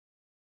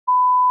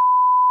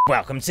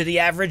Welcome to the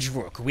Average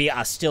Rook. We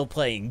are still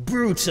playing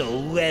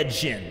Brütal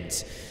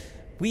Legend.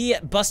 We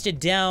busted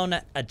down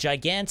a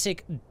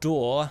gigantic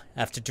door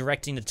after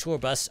directing the tour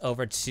bus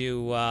over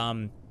to,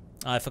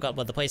 I forgot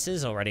what the place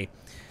is already.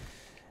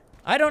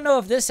 I don't know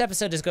if this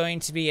episode is going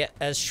to be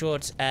as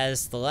short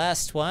as the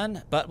last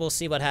one, but we'll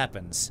see what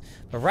happens.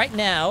 But right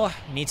now,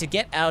 we need to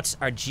get out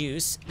our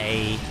juice,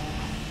 A,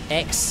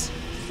 X,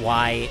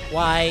 Y,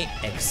 Y,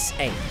 X,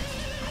 A.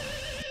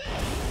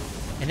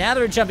 And now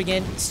that we're jumping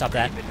in, stop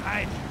that.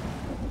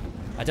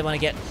 I don't want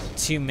to get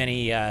too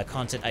many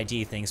content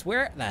ID things.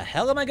 Where the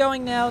hell am I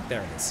going now?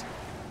 There it is.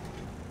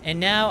 And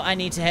now I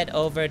need to head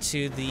over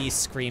to the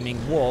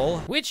screaming wall,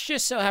 which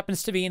just so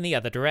happens to be in the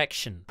other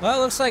direction. Well,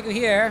 it looks like we're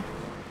here.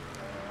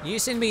 You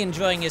seem to be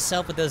enjoying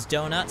yourself with those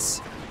donuts.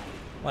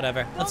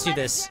 Whatever, let's do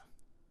this.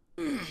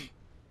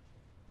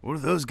 What are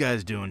those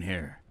guys doing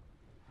here?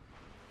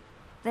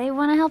 They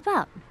want to help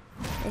out.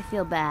 They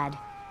feel bad.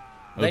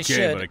 They Okay,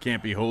 should. but I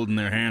can't be holding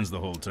their hands the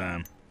whole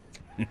time.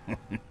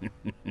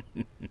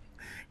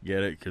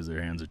 Get it? Because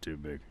their hands are too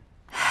big.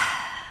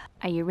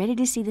 Are you ready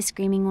to see the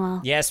screaming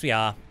wall? Yes, we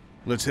are.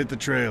 Let's hit the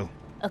trail.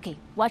 Okay,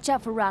 watch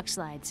out for rock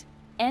slides.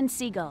 And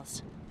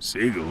seagulls.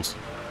 Seagulls?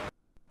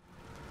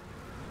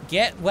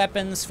 Get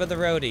weapons for the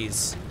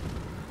roadies.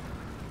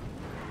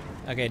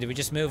 Okay, do we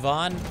just move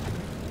on?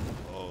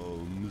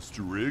 Mr.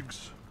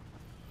 Riggs,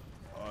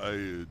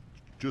 I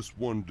just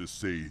wanted to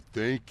say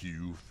thank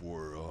you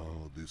for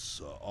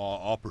this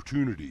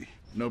opportunity.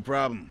 No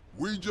problem.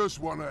 We just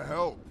want to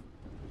help.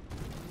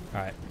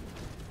 Alright.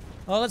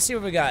 Well, let's see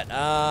what we got.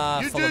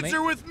 You Follow dudes me.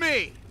 are with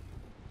me!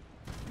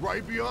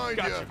 Right behind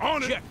you.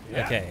 On it!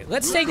 Okay,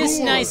 let's take this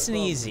nice and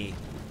easy.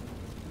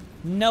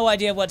 No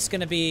idea what's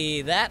gonna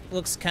be. That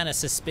looks kind of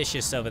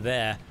suspicious over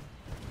there.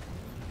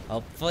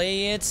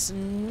 Hopefully it's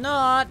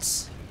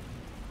not.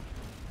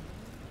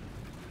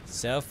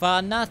 So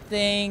far,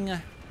 nothing.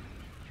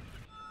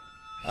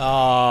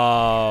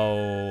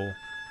 Oh.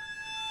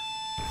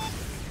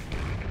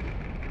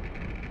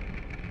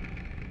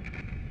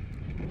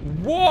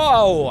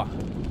 Whoa!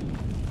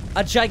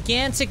 A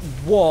gigantic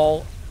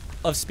wall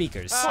of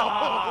speakers.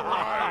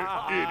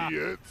 Alright,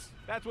 idiots.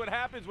 That's what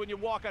happens when you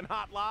walk on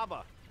hot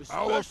lava.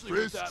 Our Especially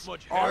with that fists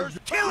much are... hair.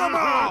 Kill them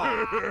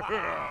all!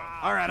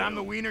 Alright, I'm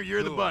the wiener,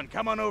 you're the bun.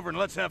 Come on over and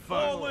let's have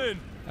fun. All in.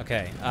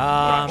 Okay,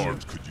 My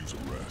arms could use a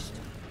rest.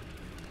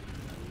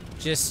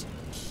 just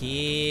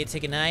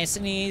take it nice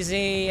and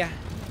easy.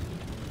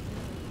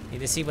 Need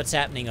to see what's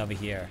happening over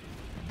here.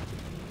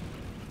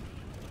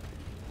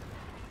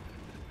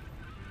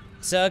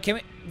 So can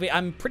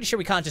I'm pretty sure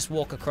we can't just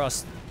walk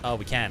across. Oh,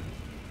 we can.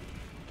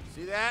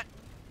 See that?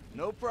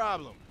 No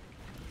problem.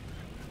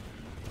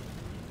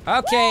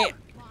 Okay.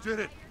 Did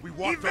it. We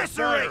walked on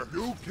Eviscerate. fire.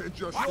 You can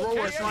just throw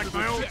us Like into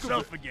my the old thick of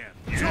self it. again.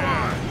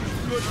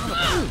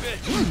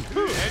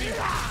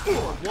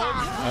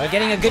 We're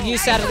getting a good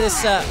use out of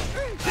this.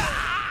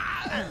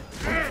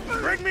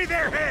 Bring me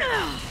their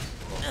head!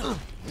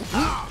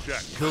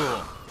 Check.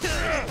 Cool.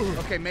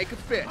 Okay, make a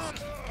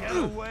fist. Get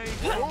away.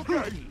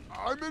 Okay,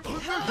 I'm in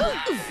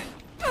position.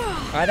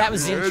 Alright, that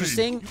was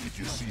interesting. Eddie, did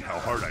you see how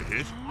hard I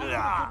hit?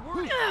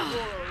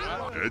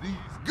 Eddie?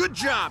 Good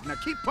job. Now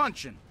keep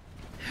punching.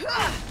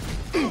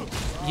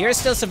 You're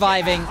still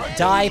surviving.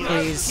 Die,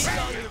 please.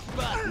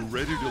 We're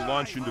ready to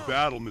launch into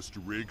battle, Mr.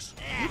 Riggs.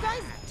 You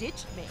guys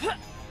ditched me.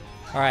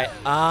 Alright,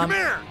 Come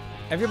here.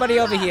 everybody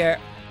over here.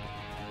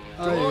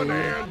 Done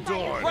and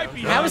done. Right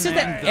behind How is it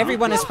that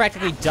everyone has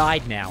practically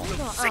died now?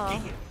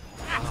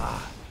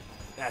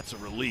 That's a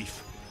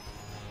relief.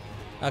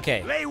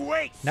 Okay. Lay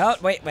wait. No,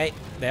 wait.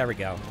 There we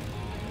go.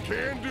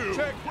 Can do.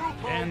 Check.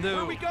 Where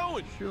are we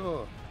going?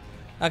 Sure.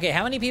 Okay,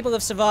 how many people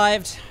have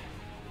survived?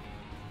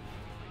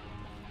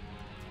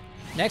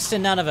 Next to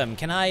none of them.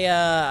 Can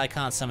I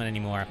can't summon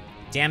anymore.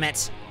 Damn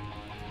it.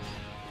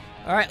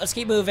 Alright, let's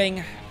keep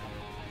moving.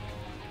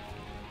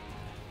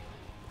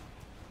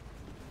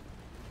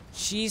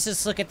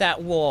 Jesus, look at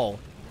that wall.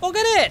 Look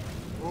at it!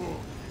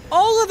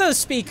 All of those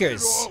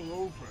speakers!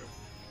 All over.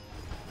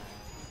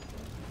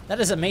 That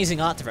is amazing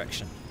art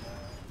direction.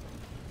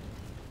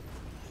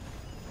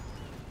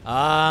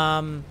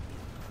 Oh,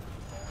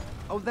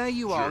 there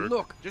you are. Jerk.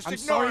 Look, Just I'm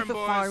ignore sorry him, for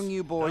boys. firing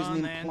you boys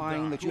and Done and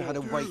implying done. that you had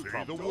a weight Say the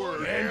problem.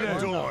 word.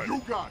 And done.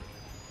 You got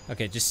it.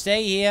 Okay, just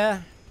stay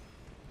here.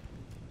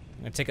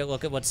 I'm gonna take a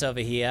look at what's over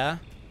here.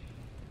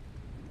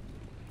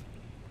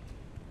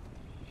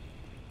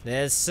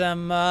 There's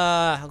some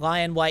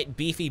lion white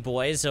beefy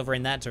boys over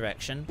in that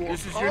direction.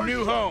 This is your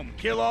new home.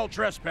 Kill all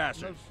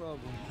trespassers.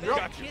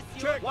 Gotcha.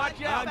 Check. Watch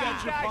out. I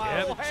got you.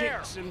 Yeah, the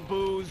chicks and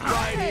booze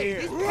right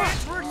here. These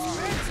cats were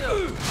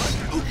expensive.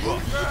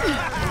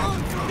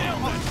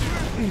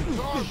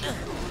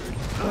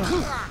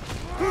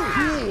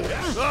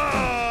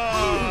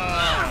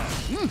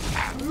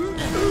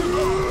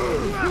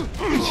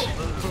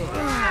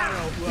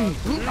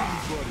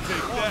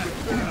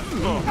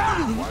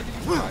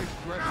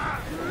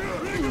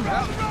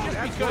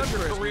 That's because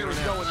your career is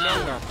going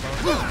nowhere.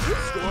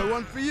 Score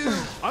one for you.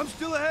 I'm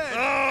still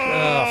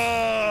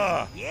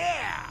ahead.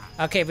 Yeah.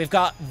 Okay, we've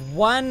got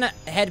one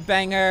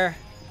headbanger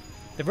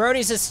The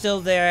roadies are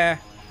still there.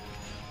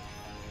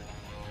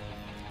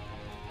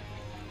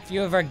 A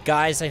few of our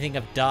guys, I think,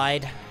 have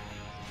died.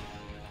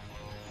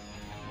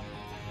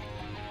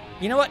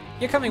 You know what?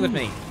 You're coming with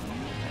me.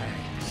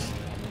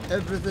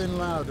 Everything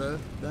louder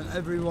than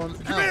everyone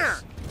else. Come here!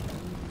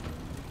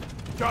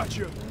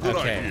 Gotcha. Good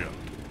Okay. idea.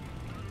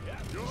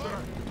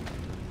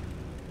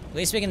 At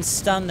least we can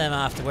stun them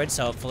afterwards,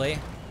 hopefully.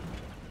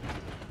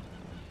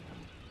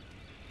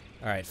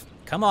 Alright,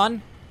 come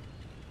on.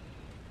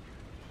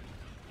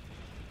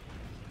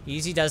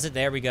 Easy does it,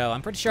 there we go.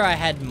 I'm pretty sure I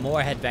had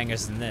more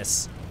headbangers than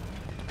this.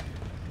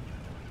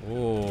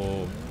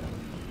 Ooh.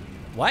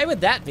 Why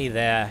would that be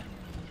there?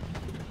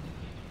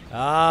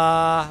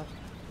 I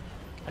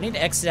need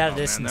to exit out of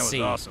this and that see.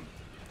 was awesome.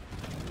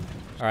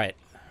 Alright.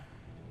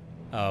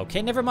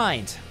 Okay, never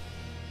mind.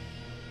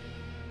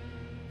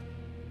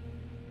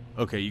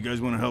 Okay, you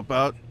guys want to help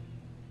out?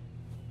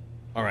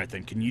 All right,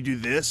 then. Can you do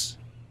this?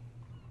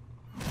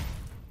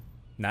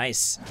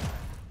 Nice.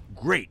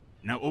 Great.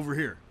 Now over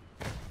here.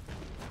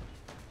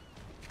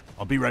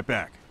 I'll be right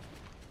back.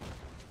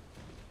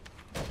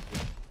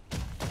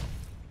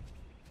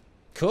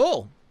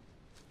 Cool.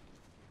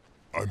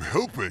 I'm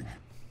helping.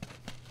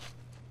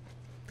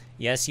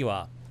 Yes, you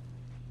are.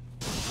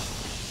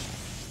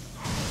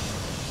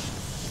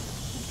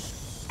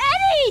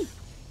 Eddie!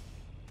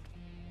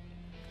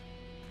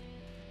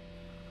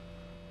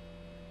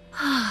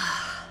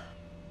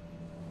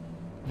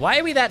 Why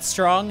are we that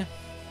strong?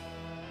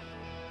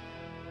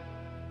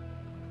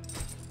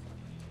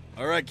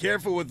 All right,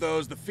 careful with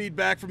those. The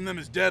feedback from them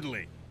is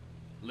deadly.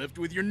 Lift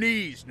with your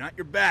knees, not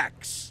your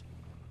backs.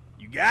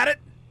 You got it?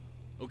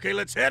 Okay,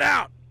 let's head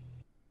out.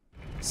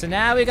 So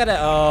now we gotta,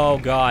 oh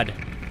god.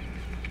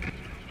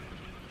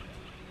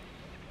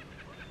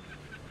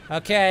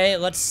 Okay,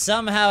 let's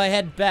somehow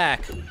head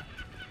back.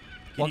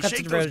 Walk you up to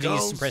shake the those roadies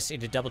gulls? and press A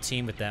to double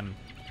team with them.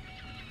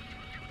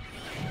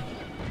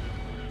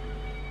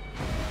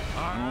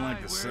 I don't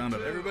like the sound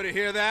of it. Everybody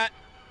hear that?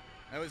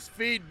 That was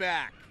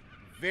feedback.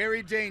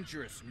 Very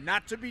dangerous,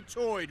 not to be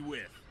toyed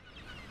with.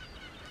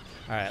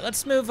 Alright,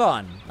 let's move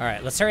on.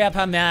 Alright, let's hurry up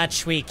how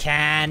much we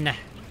can.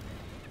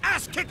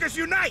 Ass Kickers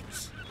Unite!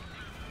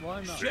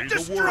 Why not? Say the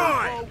Destroy!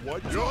 word.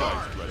 What you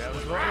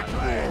guys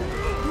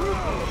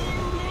ready?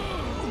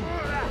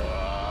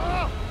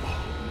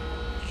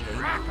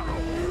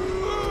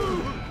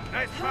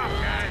 Nice pop,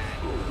 guys.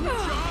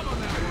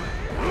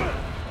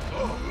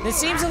 This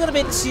seems a little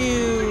bit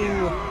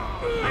too,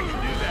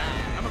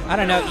 I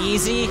don't know,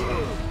 easy.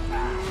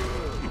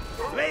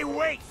 Lay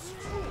waste.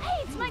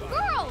 Hey, it's my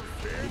girls!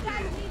 You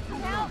guys need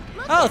some help?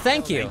 Look Oh, at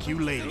thank you. Thank you,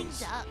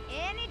 ladies. up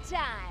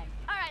anytime.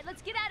 All right,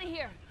 let's get out of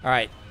here.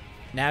 Alright,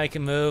 now we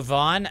can move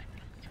on.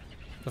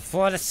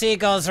 Before the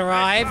seagulls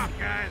arrive. Nice pop,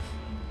 guys.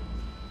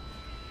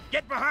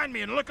 Get behind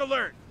me and look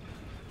alert.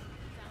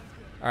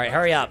 Alright,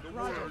 hurry up. Sounds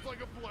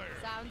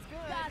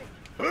good. Got it.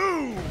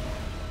 Boom!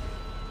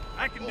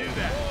 I can do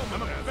that.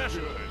 I'm a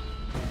professional.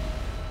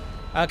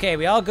 Okay,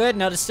 we all good?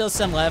 No, there's still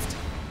some left.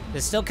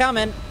 They're still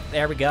coming.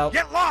 There we go.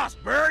 Get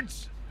lost,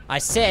 birds! I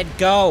said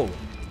go.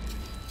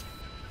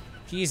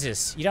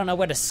 Jesus, you don't know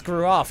where to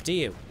screw off, do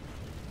you?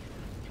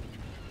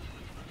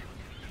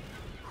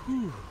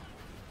 Whew.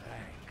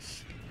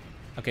 Thanks.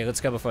 Okay,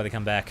 let's go before they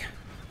come back.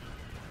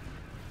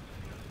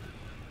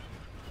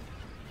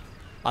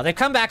 Oh, they've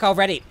come back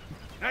already.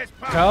 Nice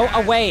pop, Go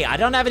guys. away. I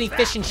don't have any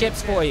fish and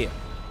chips for you.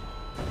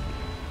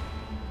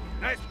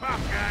 Nice pop,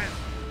 guys.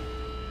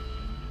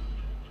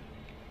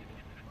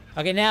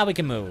 Okay, now we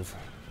can move.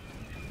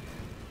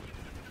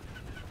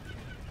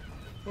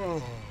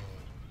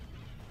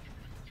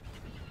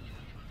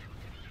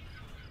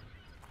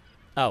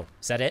 Oh,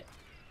 is that it?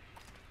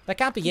 That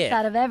can't be it.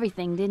 Thought of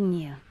everything, didn't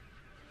you?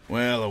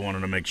 Well, I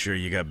wanted to make sure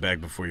you got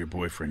back before your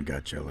boyfriend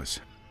got jealous.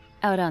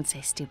 Oh, don't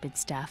say stupid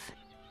stuff.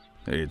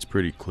 Hey, it's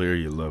pretty clear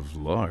you love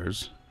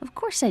Lars. Of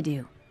course I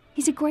do.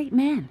 He's a great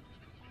man.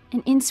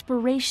 An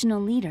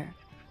inspirational leader.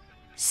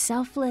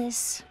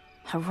 Selfless,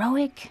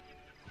 heroic.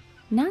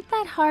 Not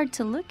that hard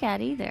to look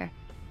at either.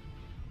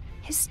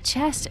 His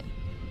chest...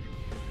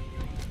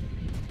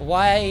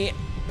 Why?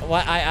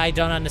 I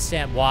don't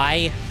understand.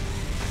 Why?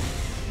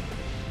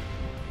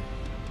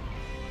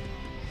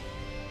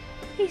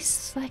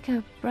 He's like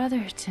a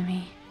brother to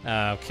me.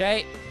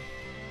 Okay.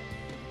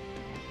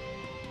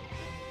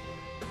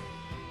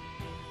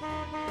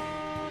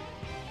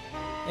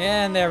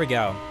 And there we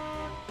go.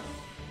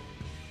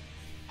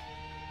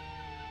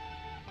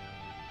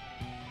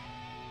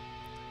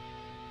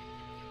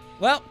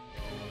 Well,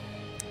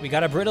 we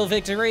got a brutal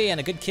victory and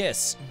a good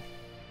kiss.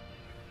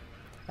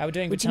 How we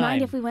doing Would for you time?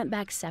 mind if we went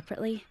back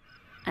separately?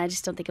 I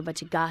just don't think a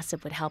bunch of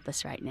gossip would help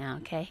us right now,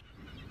 okay?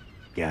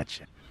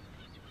 Gotcha.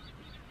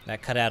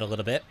 That cut out a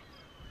little bit.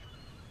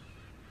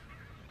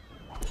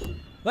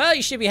 Well,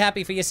 you should be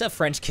happy for yourself,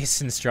 French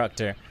kiss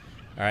instructor.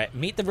 Alright,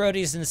 meet the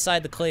roadies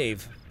inside the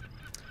clave.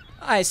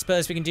 I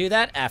suppose we can do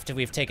that after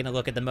we've taken a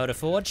look at the motor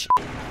forge.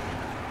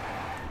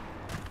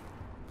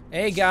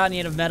 Hey,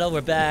 Guardian of Metal,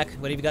 we're back.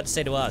 What have you got to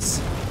say to us?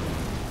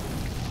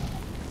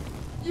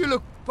 You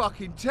look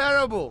fucking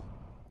terrible.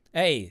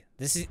 Hey,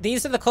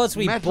 these are the clothes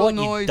we Metal bought,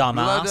 noise, you blood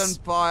and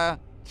dumbass. fire.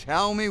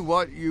 Tell me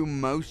what you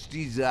most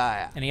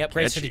desire. Any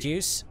upgrades for the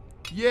juice?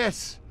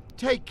 Yes.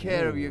 Take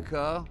care of your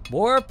car.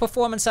 More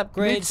performance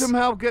upgrades. Need some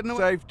help getting away.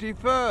 Safety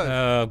first.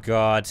 Oh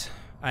god,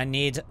 I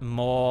need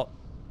more.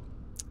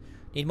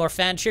 Need more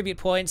fan tribute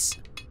points.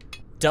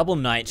 Double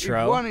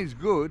nitro. If one is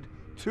good,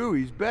 two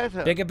is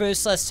better. Bigger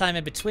boost, less time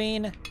in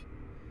between.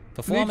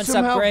 Performance Need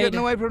some help upgrade. getting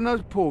away from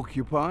those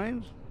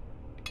porcupines.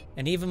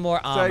 And even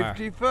more armor.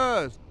 Safety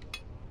first.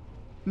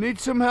 Need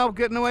some help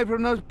getting away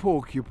from those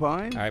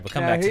porcupines. All right, we'll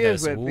come now back to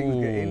here's those. where things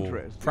get Ooh.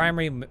 interesting.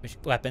 Primary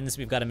weapons.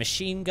 We've got a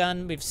machine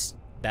gun.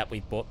 That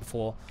we've bought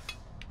before.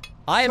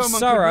 Eye of Someone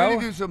Sorrow. could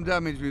really do some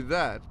damage with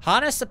that.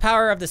 Harness the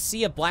power of the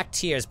Sea of Black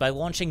Tears by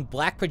launching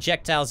black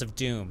projectiles of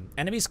doom.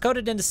 Enemies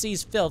coated in the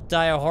sea's filth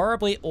die a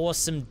horribly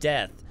awesome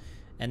death.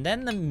 And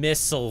then the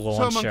missile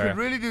launcher. Someone could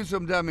really do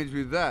some damage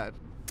with that.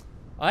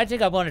 I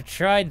think I want to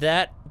try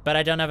that, but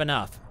I don't have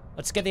enough.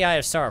 Let's get the Eye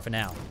of Sorrow for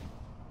now.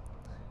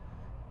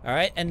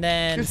 Alright, and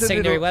then Just a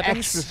secondary little weapons.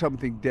 extra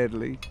something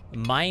deadly.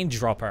 Mine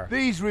Dropper.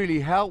 These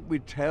really help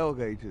with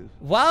tailgaters.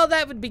 While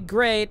that would be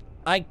great,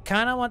 I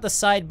kind of want the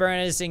side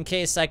burners in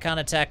case I can't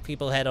attack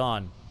people head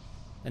on.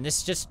 And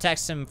this just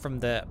attacks them from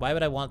the... Why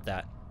would I want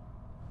that?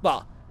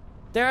 Well,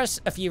 there are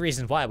a few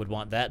reasons why I would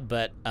want that,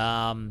 but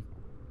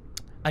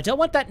I don't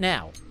want that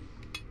now.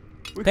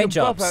 We Paint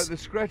can buff jobs. out the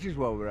scratches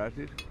while we're at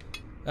it.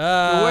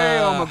 The way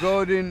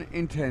Armageddon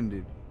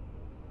intended.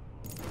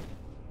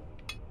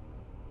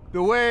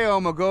 The way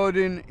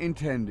Armageddon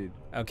intended.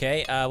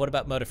 Okay, what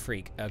about Motor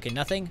Freak? Okay,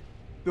 nothing?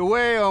 The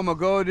way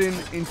Armageddon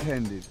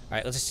intended.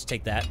 Alright, let's just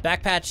take that.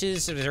 Back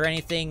patches, is there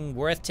anything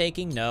worth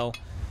taking? No.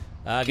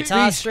 Guitar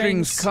These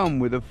strings strings. come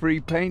with a free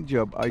paint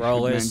job, I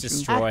Rollers, should mention.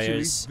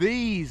 destroyers. Actually,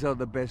 these are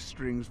the best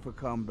strings for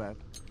combat.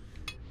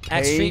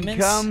 Axe Paint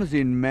treatments. comes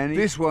in many.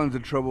 This one's a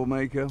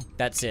troublemaker.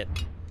 That's it.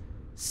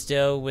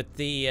 Still with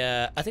the,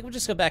 I think we'll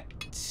just go back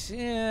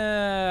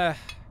to,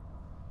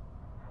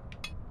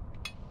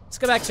 let's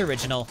go back to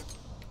original.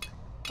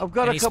 I've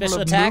got Any a couple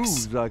special of attacks?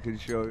 moves I can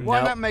show you. Why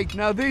Nope. not make...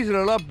 Now, these are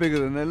a lot bigger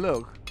than they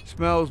look.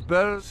 Smells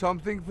better.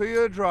 Something for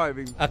your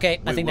driving. Okay,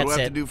 I think what do that's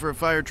I have it. to do for a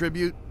fire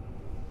tribute?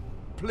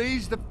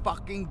 Please the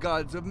fucking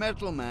gods of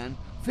metal, man.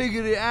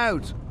 Figure it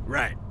out.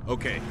 Right,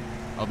 okay.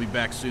 I'll be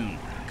back soon,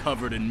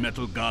 covered in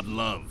metal god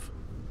love.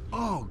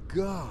 Oh,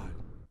 God.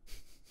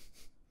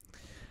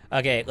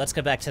 Okay, let's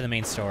go back to the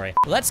main story.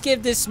 Let's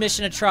give this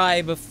mission a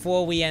try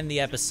before we end the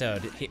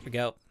episode. Here we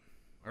go.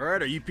 All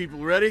right, are you people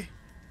ready?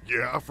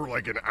 Yeah, for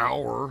like an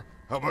hour.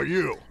 How about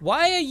you?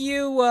 Why are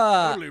you,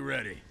 Totally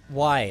ready.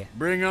 why?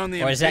 Bring on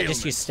the Or is that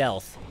just impalement. your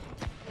stealth?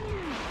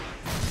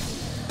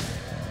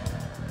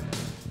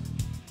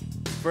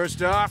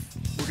 First off,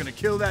 we're gonna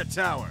kill that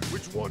tower.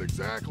 Which one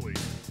exactly?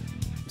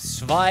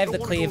 Survive the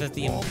Don't wanna cleave go of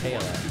the wrong Impaler.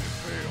 one and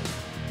fail.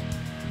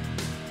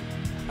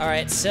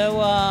 Alright,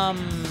 so,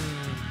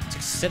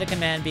 to set a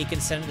command beacon,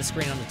 send it to the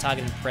screen on the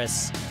target and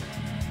press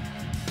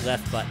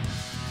left button.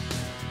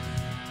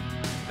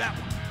 That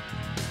one.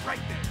 Right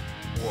there.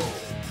 Whoa.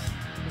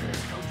 Man,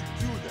 how'd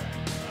you do that?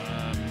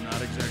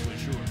 Not exactly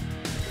sure.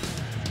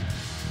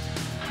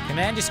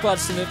 Command your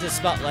squads to move to the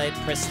spotlight,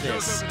 press Goes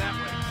this. over that way.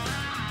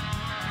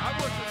 I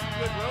worked with some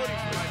good roadies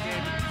in my day,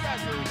 but you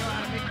guys really know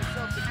how to make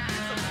yourselves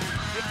invisible.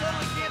 They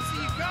totally can't see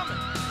you coming.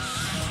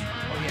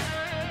 Oh, yeah.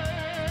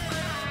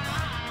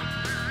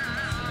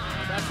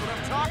 That's what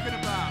I'm talking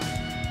about.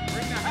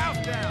 Bring the house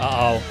down.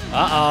 Uh-oh,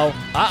 uh-oh,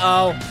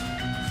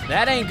 uh-oh.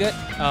 That ain't good.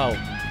 Oh,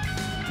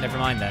 never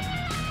mind then.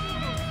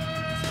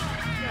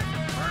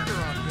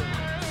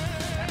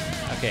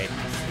 Okay,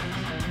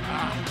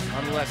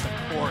 Unless, of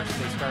course,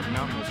 they start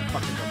mounting those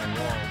fuckers on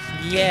the walls.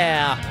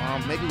 yeah. Well,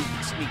 maybe we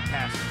can sneak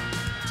past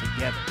them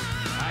together.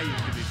 I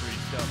used to be pretty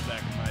stealth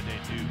back in my day,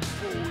 too.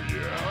 Oh,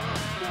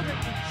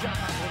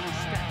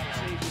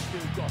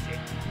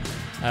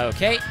 yeah?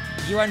 Okay,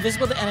 you are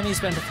invisible to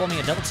enemies when performing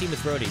a double team with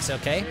roadies,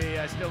 okay? Hey,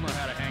 I still know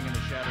how to hang in the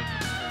shadows.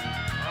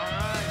 All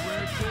right,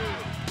 where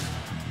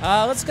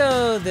to? Let's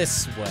go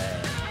this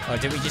way. Or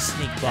did we just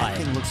sneak by? That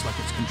thing looks like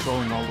it's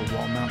controlling all the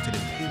wall-mounted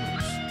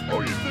impalers. Oh,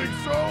 you think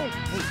so?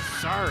 Hey,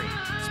 sorry.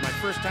 It's my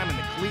first time in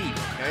the cleave,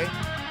 okay?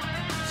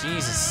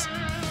 Jesus.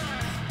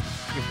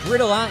 You're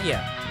brutal, aren't you?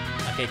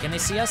 Okay, can they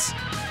see us?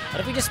 What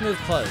if we just move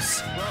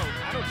close? Bro,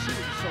 I don't see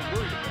what you're so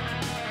worried about.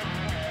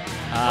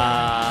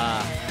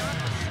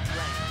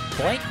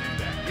 Boink?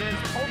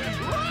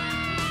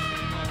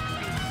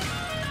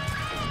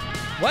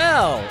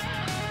 Well,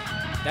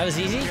 that was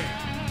easy.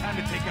 Time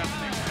to take out the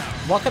next tower.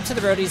 Walk up to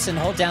the roadies and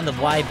hold down the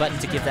Y button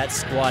to give that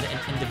squad an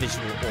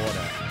individual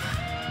order.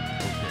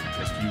 Okay,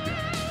 just you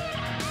guys.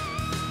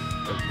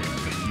 Okay,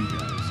 just you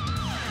guys.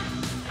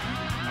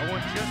 I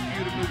want just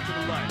you to move to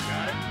the line,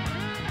 got it?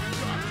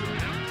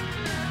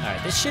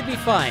 Alright, this should be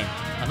fine.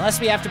 Unless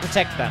we have to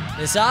protect them.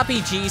 This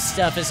RPG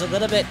stuff is a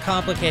little bit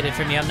complicated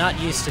for me. I'm not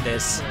used to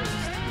this.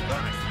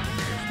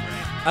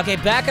 Okay,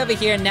 back over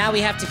here. Now we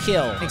have to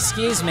kill.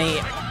 Excuse me.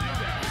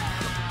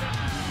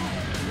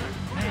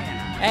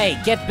 Hey,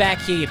 get back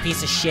here, you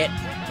piece of shit.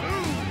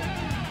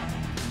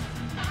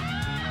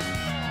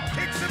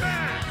 Kick some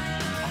ass!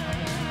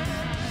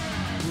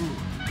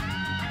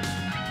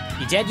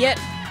 dead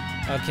yet?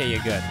 Okay,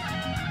 you're good.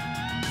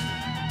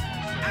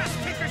 Ass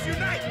Kickers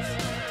Unite!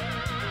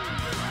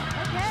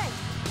 Okay,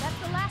 that's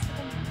the last of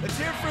them. Let's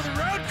hear it for the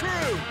road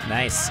crew!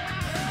 Nice.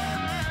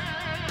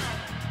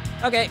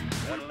 Okay.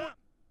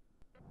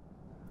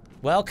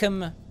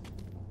 Welcome,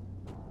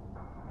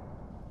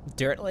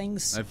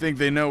 Dirtlings. I think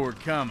they know we're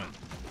coming.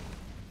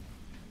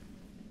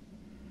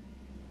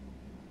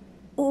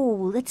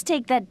 Oh, let's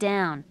take that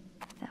down.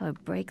 That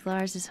would break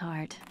Lars's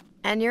heart.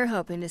 And you're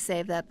hoping to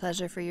save that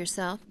pleasure for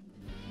yourself?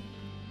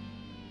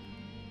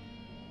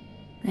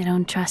 They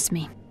don't trust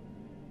me.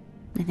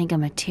 They think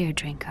I'm a tear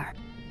drinker.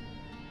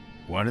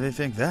 Why do they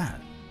think that?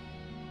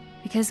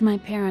 Because my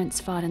parents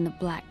fought in the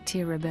Black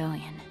Tear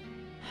Rebellion.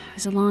 It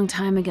was a long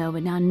time ago,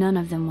 but now none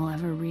of them will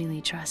ever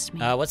really trust me.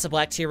 What's the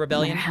Black Tear No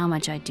Rebellion? matter how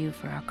much I do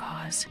for our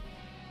cause.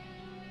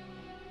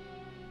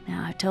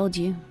 Now, I've told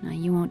you, now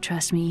you won't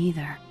trust me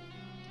either.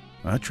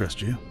 I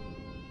trust you.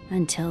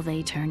 Until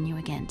they turn you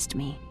against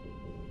me.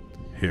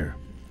 Here.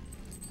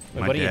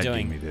 Wait, My what are you dad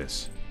doing? gave me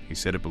this. He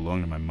said it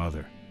belonged to my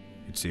mother.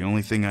 It's the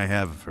only thing I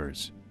have of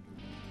hers.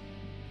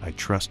 I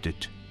trust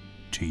it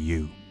to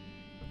you.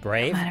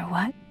 Brave? No matter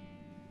what?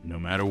 No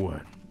matter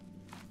what.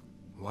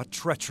 What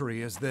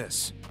treachery is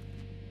this?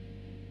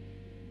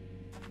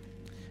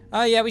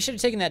 Oh yeah, we should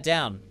have taken that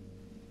down.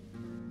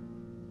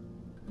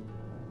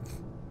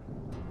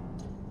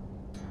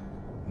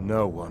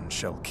 No one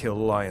shall kill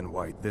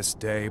Lionwhite this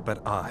day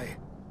but I.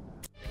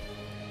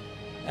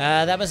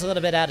 That was a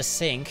little bit out of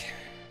sync.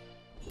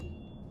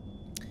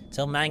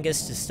 Tell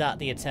Mangus to start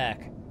the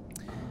attack.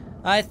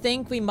 I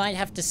think we might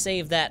have to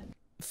save that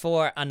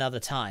for another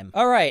time.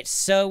 Alright,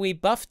 so we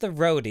buffed the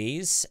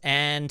roadies,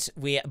 and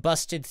we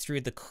busted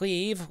through the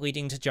cleave,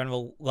 leading to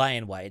General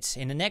Lionwhite.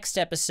 In the next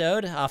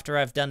episode, after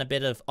I've done a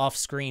bit of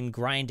off-screen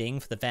grinding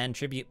for the fan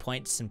tribute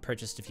points and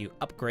purchased a few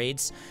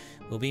upgrades,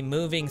 we'll be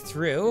moving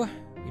through.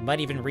 We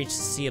might even reach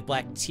the Sea of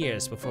Black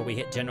Tears before we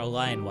hit General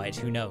Lionwhite,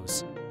 who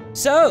knows.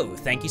 So,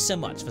 thank you so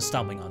much for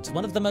stumbling onto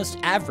one of the most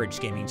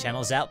average gaming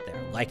channels out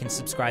there. Like and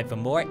subscribe for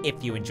more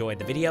if you enjoyed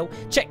the video.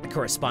 Check the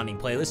corresponding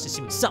playlist to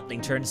see when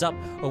something turns up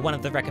or one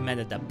of the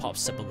recommended that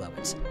pops up below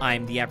it.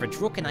 I'm the Average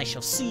Rook, and I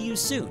shall see you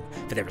soon,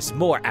 for there is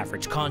more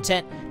average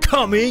content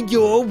coming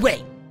your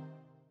way.